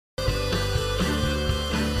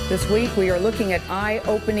This week, we are looking at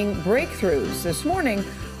eye-opening breakthroughs. This morning,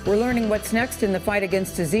 we're learning what's next in the fight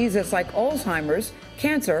against diseases like Alzheimer's,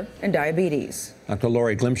 cancer, and diabetes. Dr.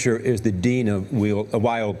 Laurie Glimcher is the Dean of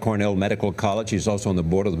Weill Cornell Medical College. He's also on the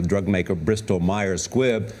board of the drug maker Bristol Myers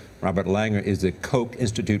Squibb. Robert Langer is the Koch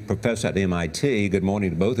Institute professor at MIT. Good morning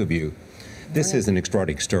to both of you. This is an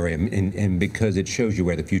extraordinary story, and because it shows you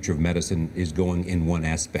where the future of medicine is going in one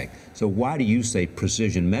aspect. So why do you say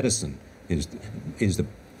precision medicine is the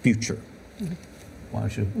future? Why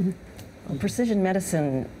don't you? Well, precision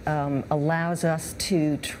medicine allows us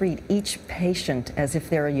to treat each patient as if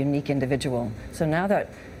they're a unique individual. So now that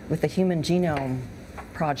with the Human Genome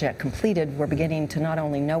Project completed, we're beginning to not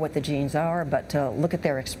only know what the genes are, but to look at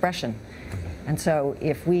their expression. And so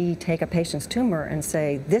if we take a patient's tumor and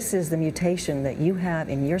say, this is the mutation that you have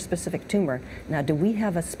in your specific tumor, now do we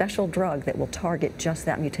have a special drug that will target just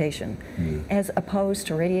that mutation? As opposed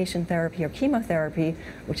to radiation therapy or chemotherapy,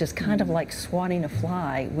 which is kind of like swatting a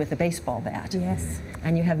fly with a baseball bat. Yes.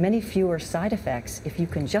 And you have many fewer side effects if you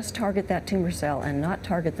can just target that tumor cell and not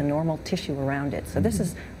target the normal tissue around it. So this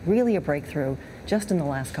is really a breakthrough just in the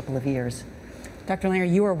last couple of years. Dr.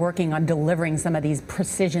 Langer, you are working on delivering some of these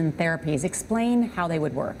precision therapies. Explain how they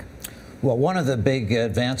would work. Well, one of the big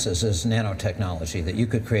advances is nanotechnology, that you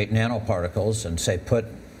could create nanoparticles and say put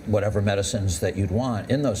whatever medicines that you'd want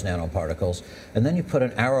in those nanoparticles, and then you put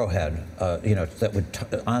an arrowhead, that would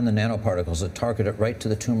on the nanoparticles that target it right to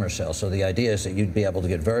the tumor cell. So the idea is that you'd be able to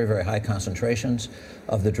get very, very high concentrations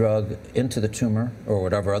of the drug into the tumor or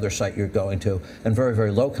whatever other site you're going to, and very, very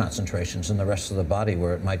low concentrations in the rest of the body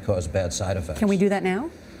where it might cause bad side effects. Can we do that now?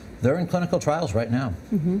 They're in clinical trials right now.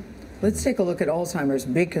 Let's take a look at Alzheimer's,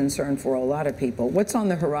 big concern for a lot of people. What's on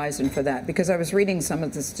the horizon for that? Because I was reading some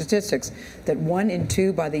of the statistics that 1 in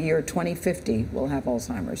 2 by the year 2050 will have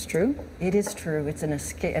Alzheimer's. True? It is true.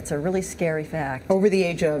 It's a really scary fact. Over the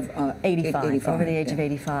age of 85. Over the age of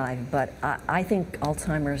 85. But I think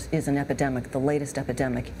Alzheimer's is an epidemic, the latest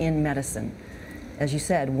epidemic in medicine. As you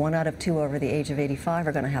said, 1 out of 2 over the age of 85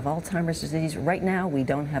 are going to have Alzheimer's disease. Right now, we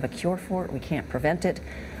don't have a cure for it. We can't prevent it.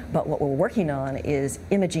 But what we're working on is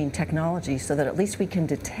imaging technology so that at least we can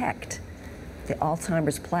detect the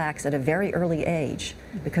Alzheimer's plaques at a very early age.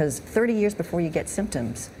 Because 30 years before you get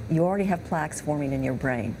symptoms, you already have plaques forming in your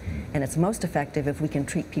brain. And it's most effective if we can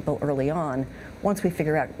treat people early on, once we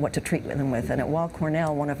figure out what to treat them with. And at Weill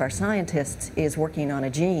Cornell, one of our scientists is working on a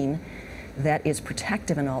gene that is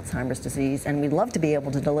protective in Alzheimer's disease, and we'd love to be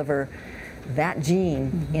able to deliver that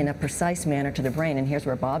gene in a precise manner to the brain, and here's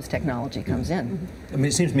where Bob's technology comes in. I mean,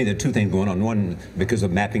 it seems to me there are two things going on. One, because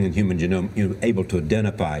of mapping in human genome, you're able to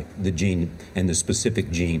identify the gene and the specific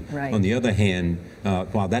gene. Right. On the other hand,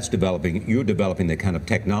 while that's developing, you're developing the kind of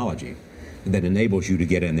technology that enables you to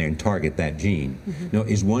get in there and target that gene. Now,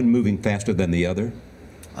 is one moving faster than the other?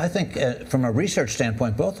 I think from a research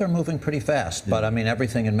standpoint, both are moving pretty fast. But I mean,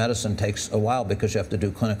 everything in medicine takes a while because you have to do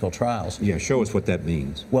clinical trials. Yeah, show us what that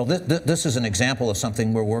means. Well, this is an example of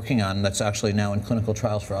something we're working on that's actually now in clinical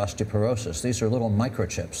trials for osteoporosis. These are little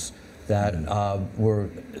microchips that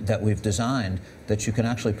that we've designed that you can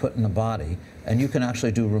actually put in the body, and you can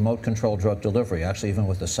actually do remote control drug delivery, actually even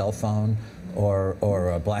with a cell phone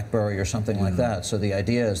or a BlackBerry or something like that. So the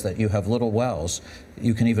idea is that you have little wells.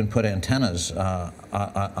 You can even put antennas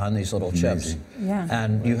on these little chips,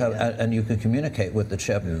 and you have and you can communicate with the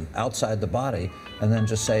chip outside the body, and then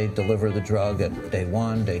just say deliver the drug at day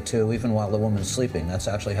 1, day 2, even while the woman's sleeping. That's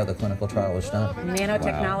actually how the clinical trial was done.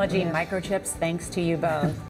 Nanotechnology, microchips, thanks to you both.